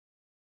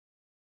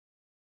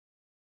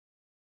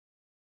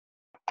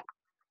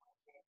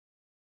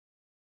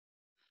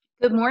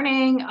Good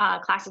morning,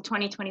 class of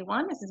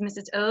 2021. This is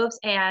Mrs. Oves,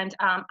 and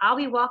I'll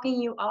be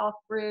walking you all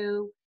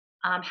through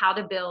how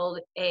to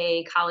build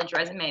a college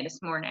resume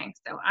this morning.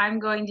 So I'm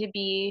going to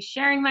be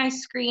sharing my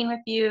screen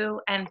with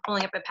you and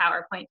pulling up a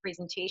PowerPoint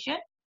presentation.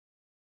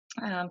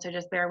 So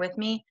just bear with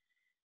me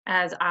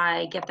as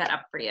I get that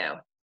up for you.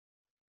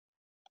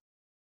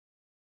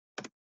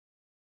 I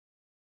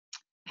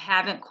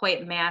haven't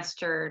quite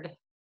mastered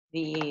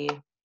the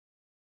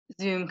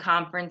Zoom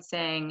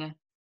conferencing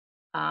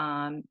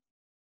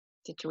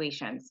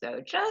situation, so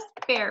just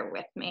bear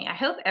with me. I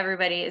hope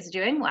everybody is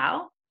doing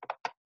well.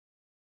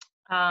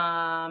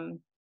 One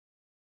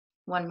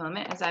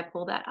moment as I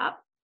pull that up.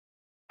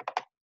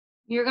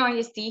 You're going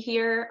to see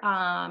here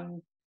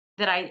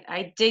that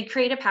I did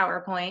create a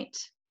PowerPoint,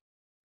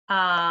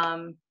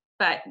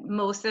 but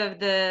most of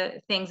the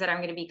things that I'm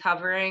going to be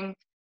covering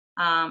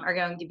are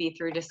going to be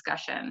through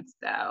discussion.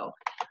 So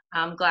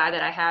I'm glad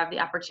that I have the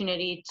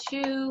opportunity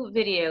to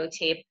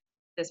videotape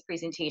this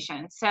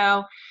presentation.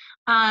 So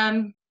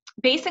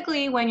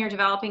basically, when you're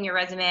developing your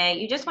resume,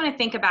 you just want to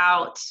think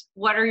about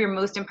what are your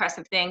most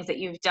impressive things that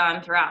you've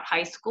done throughout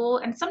high school.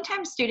 And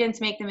sometimes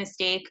students make the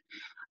mistake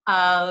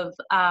of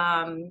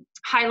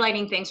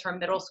highlighting things from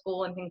middle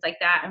school and things like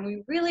that. And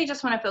we really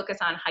just want to focus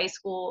on high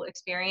school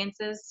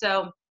experiences.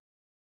 So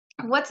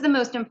what's the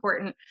most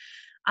important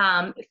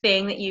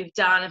thing that you've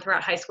done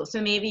throughout high school?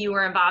 So maybe you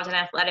were involved in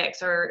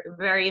athletics or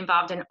very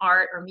involved in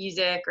art or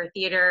music or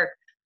theater.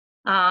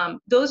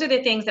 Those are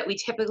the things that we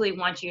typically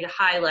want you to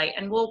highlight,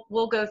 and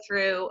we'll go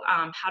through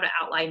how to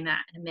outline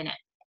that in a minute.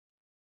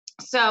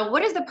 So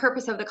what is the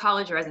purpose of the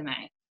college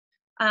resume?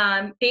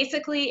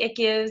 Basically, it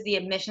gives the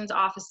admissions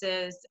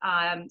offices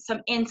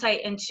some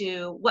insight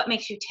into what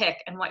makes you tick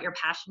and what you're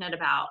passionate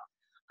about.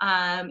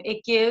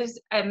 It gives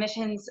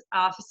admissions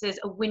offices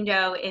a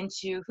window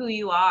into who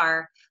you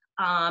are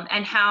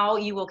and how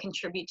you will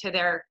contribute to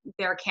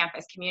their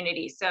campus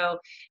community. So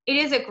it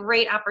is a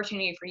great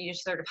opportunity for you to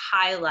sort of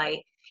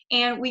highlight.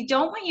 And we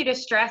don't want you to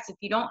stress if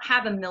you don't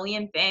have a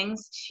million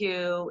things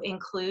to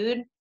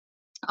include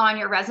on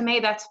your resume,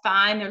 that's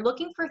fine. They're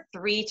looking for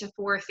 3 to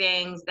 4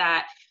 things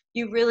that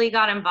you really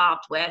got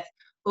involved with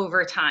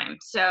over time.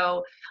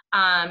 So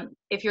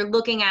if you're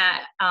looking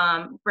at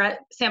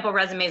sample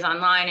resumes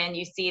online and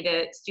you see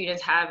that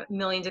students have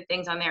millions of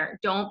things on there,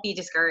 don't be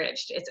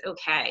discouraged. It's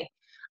okay.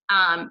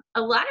 A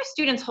lot of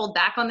students hold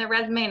back on their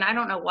resume, and I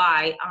don't know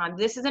why.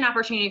 This is an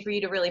opportunity for you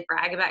to really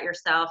brag about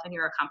yourself and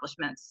your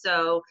accomplishments.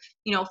 So,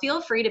 feel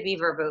free to be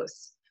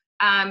verbose.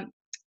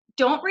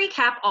 Don't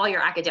recap all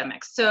your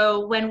academics.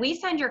 So when we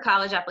send your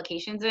college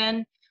applications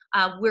in,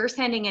 we're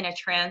sending in a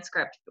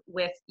transcript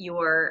with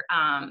your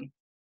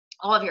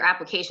all of your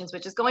applications,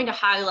 which is going to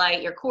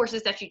highlight your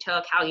courses that you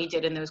took, how you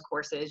did in those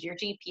courses, your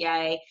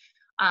GPA,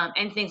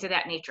 and things of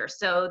that nature.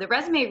 So the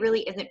resume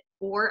really isn't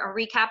for a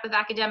recap of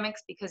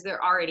academics because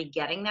they're already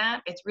getting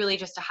that. It's really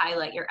just to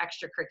highlight your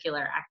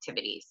extracurricular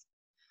activities.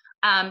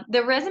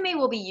 The resume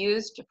will be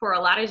used for a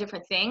lot of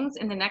different things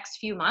in the next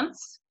few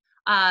months.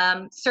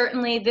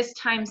 Certainly this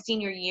time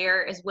senior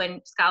year is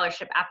when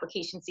scholarship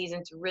application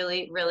season's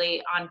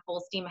really on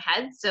full steam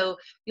ahead. So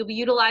you'll be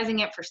utilizing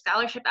it for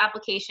scholarship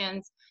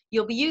applications.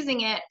 You'll be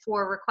using it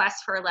for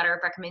requests for a letter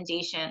of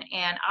recommendation.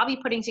 And I'll be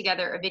putting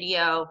together a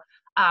video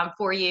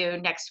for you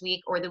next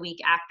week or the week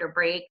after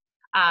break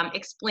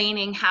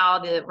explaining how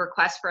the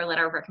request for a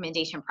letter of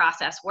recommendation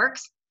process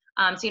works.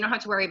 So you don't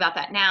have to worry about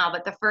that now,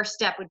 but the first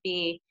step would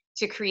be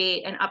to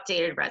create an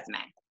updated resume.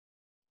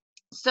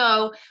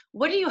 So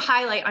what do you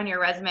highlight on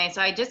your resume?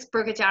 So I just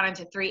broke it down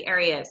into 3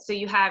 areas. So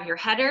you have your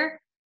header,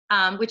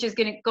 which is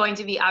going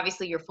to be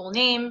obviously your full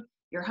name,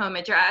 your home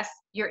address,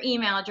 your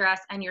email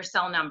address, and your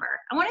cell number.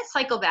 I want to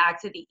cycle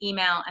back to the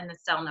email and the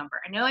cell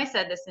number. I know I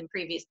said this in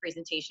previous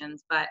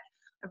presentations, but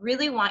I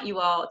really want you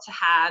all to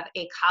have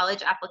a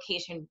college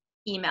application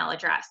email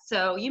address.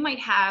 So you might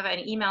have an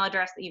email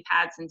address that you've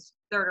had since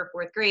 3rd or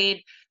 4th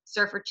grade,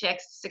 Surfer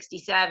Chicks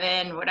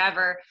 67,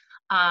 whatever.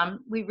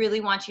 We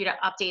really want you to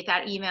update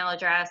that email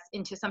address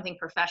into something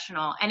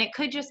professional. And it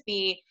could just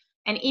be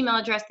an email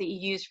address that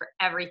you use for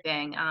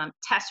everything,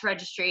 test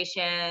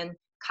registration,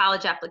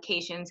 college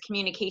applications,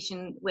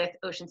 communication with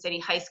Ocean City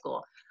High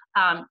School.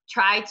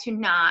 Try to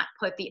not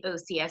put the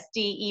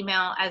OCSD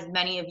email, as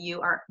many of you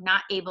are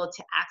not able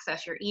to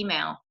access your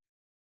email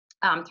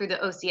through the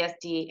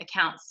OCSD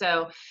account.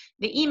 So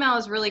the email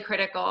is really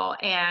critical,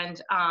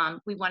 and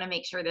we want to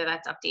make sure that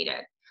that's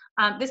updated.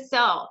 The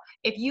cell,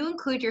 if you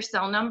include your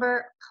cell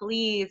number,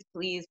 please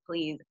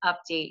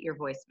update your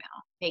voicemail.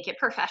 Make it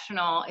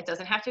professional. It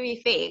doesn't have to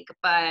be fake,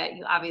 but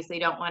you obviously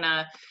don't want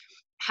to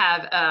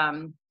have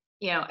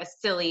a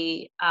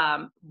silly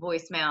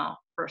voicemail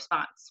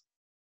response.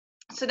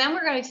 So then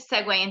we're going to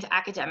segue into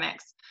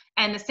academics.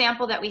 And the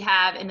sample that we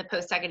have in the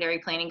post-secondary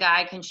planning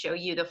guide can show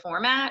you the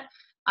format.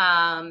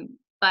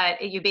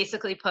 But you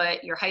basically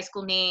put your high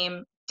school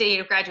name, date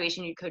of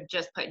graduation. You could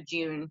just put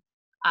June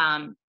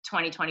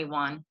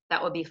 2021.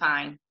 That would be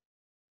fine.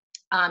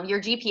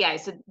 Your GPA.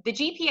 So the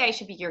GPA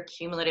should be your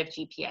cumulative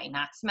GPA,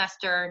 not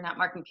semester, not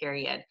marking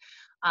period.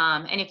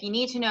 And if you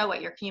need to know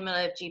what your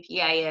cumulative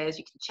GPA is,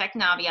 you can check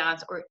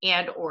Naviance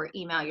or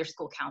email your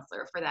school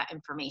counselor for that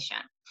information.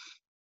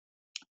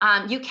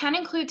 You can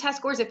include test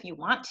scores if you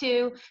want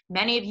to.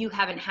 Many of you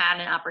haven't had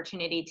an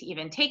opportunity to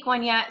even take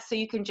one yet, so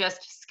you can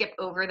just skip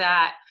over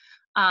that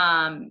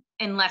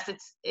unless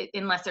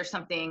there's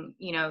something,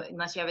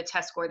 unless you have a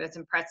test score that's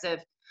impressive.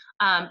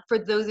 For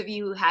those of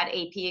you who had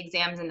AP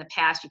exams in the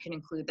past, you can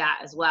include that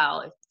as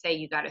well. If, say,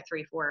 you got a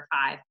 3, 4, or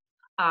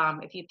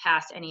 5, if you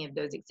passed any of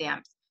those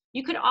exams.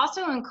 You could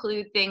also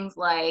include things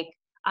like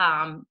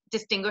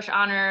distinguished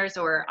honors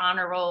or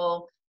honor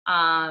roll,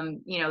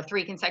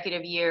 3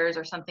 consecutive years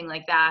or something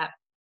like that.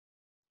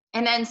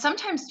 And then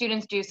sometimes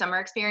students do summer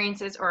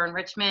experiences or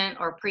enrichment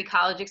or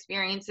pre-college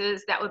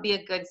experiences. That would be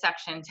a good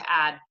section to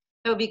add.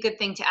 That would be a good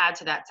thing to add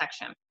to that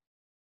section.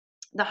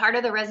 The heart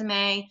of the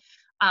resume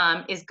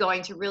is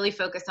going to really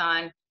focus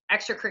on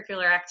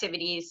extracurricular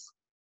activities,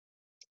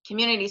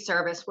 community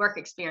service, work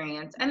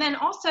experience, and then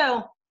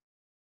also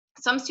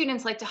some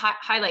students like to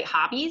highlight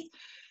hobbies.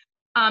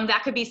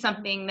 That could be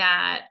something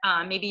that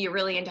maybe you're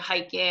really into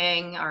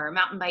hiking or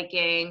mountain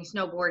biking,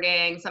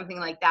 snowboarding, something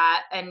like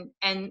that.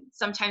 And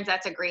sometimes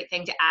that's a great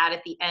thing to add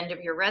at the end of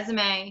your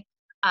resume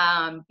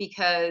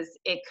because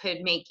it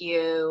could make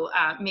you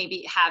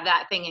maybe have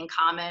that thing in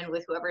common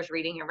with whoever's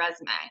reading your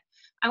resume.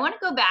 I want to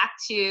go back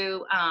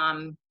to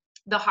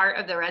the heart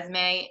of the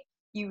resume.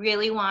 You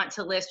really want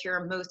to list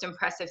your most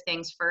impressive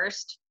things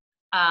first,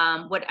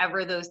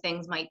 whatever those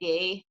things might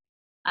be.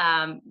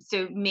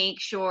 So make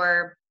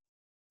sure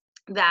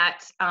that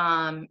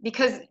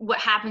because what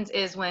happens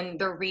is when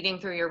they're reading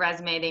through your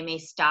resume, they may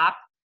stop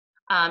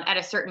at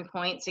a certain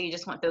point. So you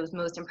just want those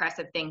most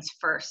impressive things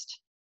first.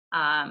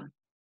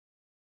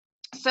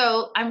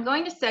 So I'm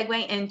going to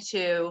segue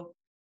into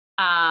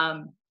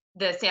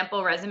the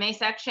sample resume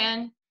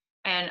section.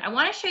 And I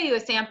want to show you a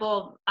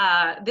sample.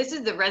 This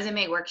is the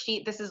resume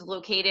worksheet. This is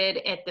located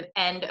at the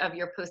end of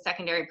your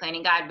post-secondary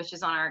planning guide, which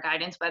is on our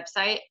guidance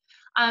website.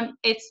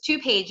 It's 2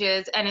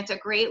 pages, and it's a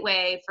great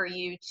way for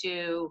you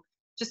to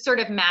just sort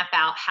of map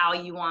out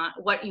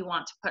what you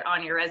want to put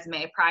on your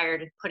resume prior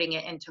to putting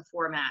it into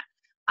format.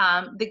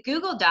 The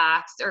Google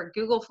Docs or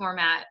Google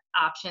format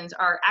options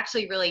are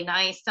actually really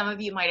nice. Some of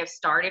you might have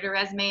started a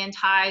resume in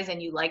Ties and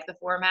you like the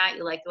format,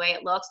 you like the way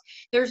it looks.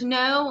 There's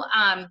no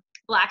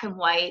black and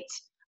white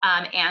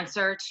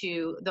answer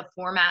to the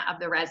format of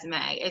the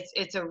resume.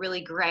 It's a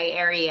really gray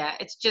area.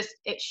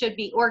 It should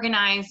be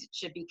organized, it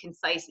should be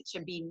concise, it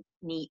should be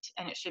neat,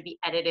 and it should be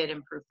edited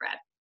and proofread.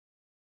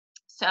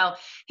 So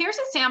here's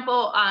a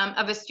sample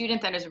of a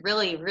student that is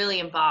really, really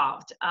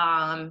involved.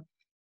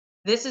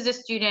 This is a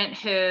student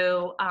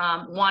who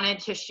wanted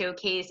to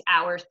showcase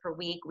hours per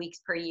week, weeks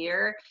per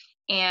year.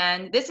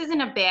 And this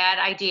isn't a bad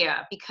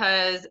idea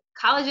because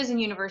colleges and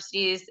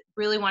universities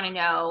really want to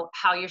know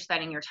how you're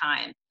spending your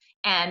time.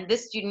 And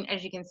this student,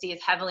 as you can see,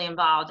 is heavily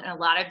involved in a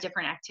lot of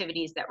different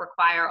activities that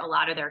require a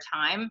lot of their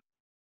time.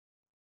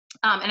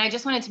 And I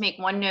just wanted to make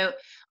one note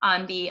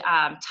on the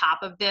top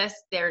of this.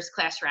 There's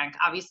class rank.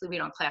 Obviously, we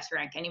don't class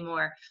rank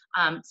anymore.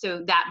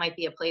 So that might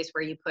be a place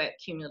where you put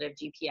cumulative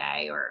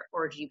GPA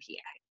or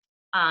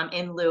GPA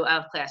in lieu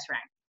of class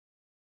rank.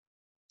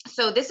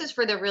 So this is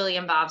for the really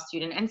involved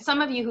student. And some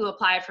of you who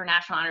applied for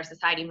National Honor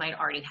Society might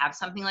already have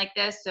something like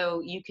this.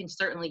 So you can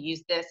certainly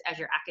use this as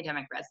your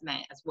academic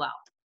resume as well.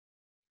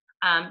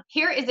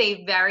 Here is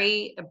a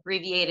very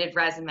abbreviated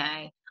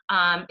resume.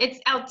 It's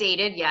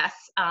outdated, yes,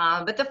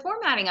 but the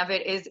formatting of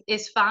it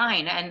is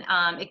fine,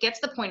 and it gets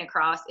the point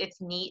across.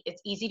 It's neat,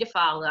 it's easy to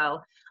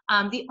follow.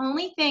 The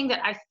only thing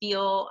that I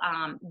feel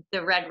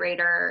the Red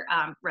Raider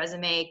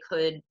resume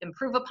could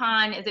improve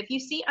upon is if you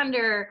see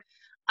under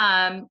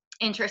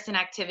interests and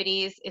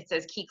activities, it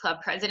says Key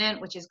Club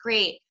President, which is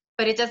great,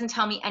 but it doesn't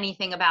tell me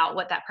anything about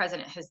what that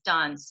president has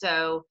done.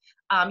 So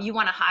you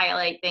want to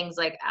highlight things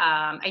like,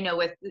 I know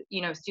with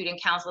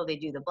student council, they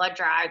do the blood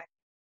drive.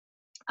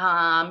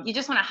 You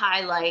just want to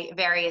highlight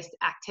various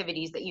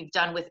activities that you've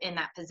done within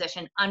that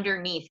position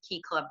underneath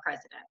Key Club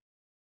President.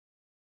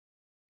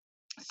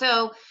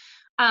 So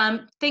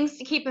things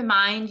to keep in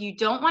mind, you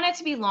don't want it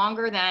to be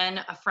longer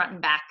than a front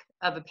and back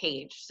of a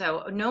page.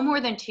 So no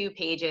more than 2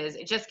 pages.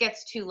 It just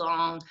gets too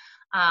long,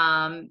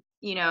 and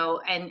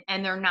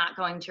they're not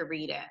going to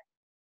read it.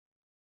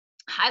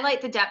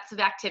 Highlight the depths of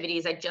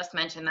activities. I just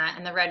mentioned that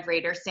in the Red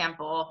Raider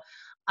sample.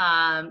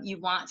 You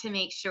want to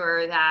make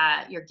sure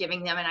that you're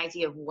giving them an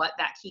idea of what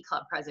that Key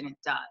Club President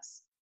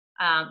does.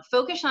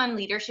 Focus on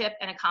leadership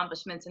and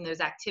accomplishments in those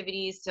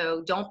activities.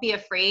 So don't be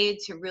afraid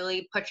to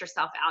really put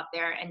yourself out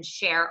there and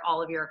share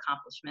all of your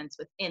accomplishments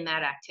within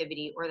that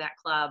activity or that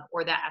club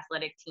or that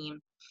athletic team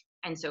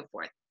and so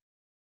forth.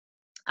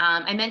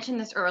 I mentioned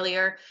this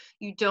earlier,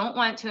 you don't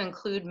want to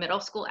include middle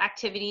school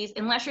activities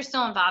unless you're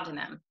still involved in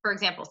them. For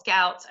example,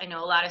 Scouts. I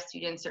know a lot of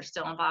students are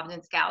still involved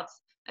in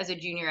Scouts as a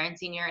junior and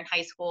senior in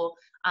high school.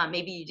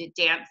 Maybe you did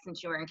dance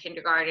since you were in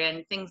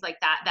kindergarten, things like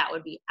that. That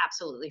would be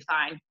absolutely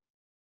fine.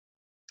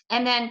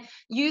 And then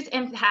use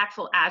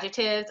impactful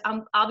adjectives.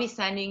 I'll be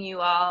sending you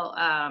all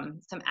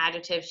some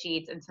adjective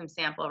sheets and some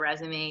sample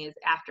resumes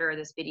after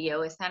this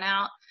video is sent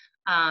out,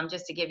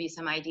 just to give you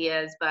some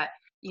ideas. But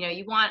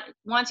you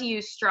want to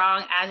use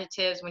strong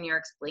adjectives when you're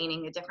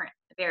explaining the different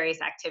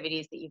various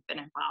activities that you've been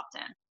involved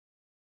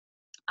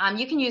in.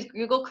 You can use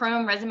Google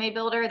Chrome Resume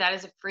Builder. That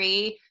is a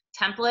free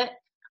template.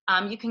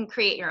 You can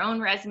create your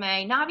own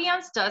resume.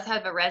 Naviance does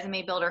have a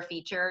resume builder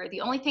feature. The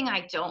only thing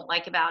I don't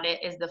like about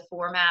it is the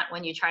format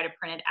when you try to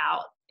print it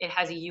out. It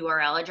has a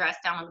URL address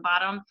down on the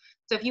bottom.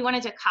 So if you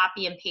wanted to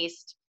copy and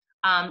paste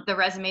the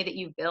resume that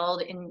you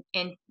build in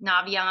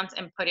Naviance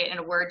and put it in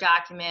a Word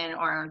document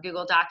or a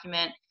Google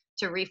document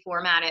to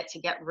reformat it to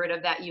get rid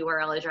of that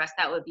URL address,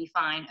 that would be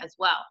fine as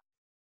well.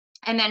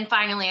 And then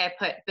finally, I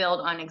put build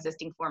on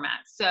existing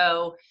formats.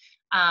 So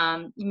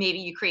maybe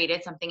you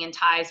created something in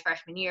Ty's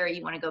freshman year,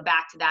 you want to go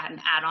back to that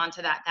and add on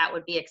to that, that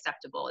would be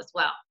acceptable as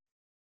well.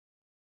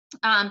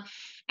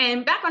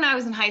 And back when I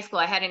was in high school,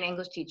 I had an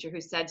English teacher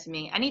who said to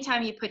me,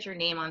 anytime you put your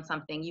name on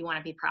something, you want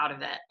to be proud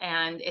of it.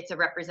 And it's a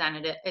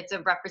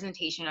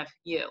representation of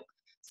you.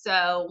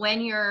 So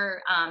when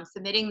you're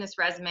submitting this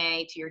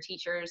resume to your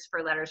teachers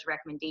for letters of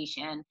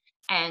recommendation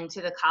and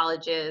to the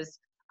colleges,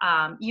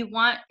 you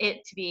want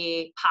it to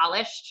be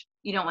polished.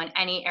 You don't want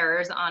any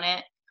errors on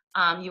it.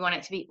 You want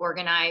it to be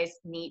organized,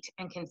 neat,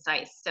 and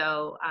concise.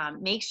 So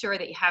make sure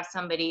that you have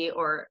somebody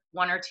or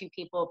one or two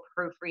people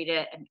proofread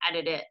it and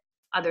edit it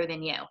other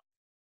than you,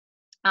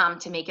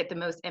 to make it the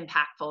most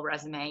impactful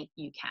resume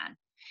you can.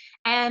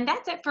 And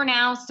that's it for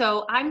now.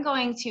 So I'm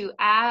going to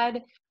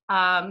add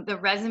the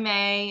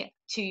resume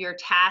to your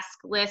task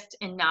list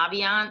in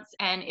Naviance.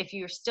 And if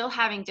you're still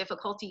having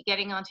difficulty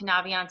getting onto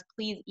Naviance,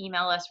 please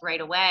email us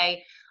right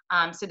away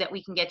so that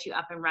we can get you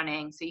up and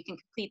running so you can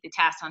complete the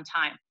task on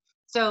time.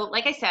 So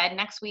like I said,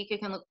 next week you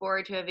can look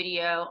forward to a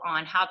video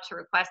on how to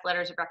request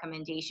letters of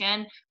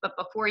recommendation. But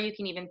before you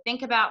can even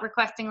think about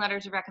requesting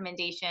letters of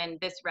recommendation,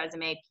 this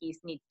resume piece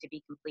needs to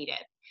be completed.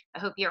 I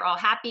hope you're all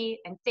happy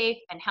and safe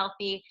and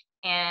healthy.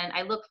 And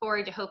I look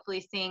forward to hopefully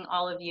seeing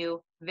all of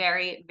you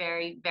very,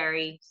 very,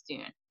 very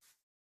soon.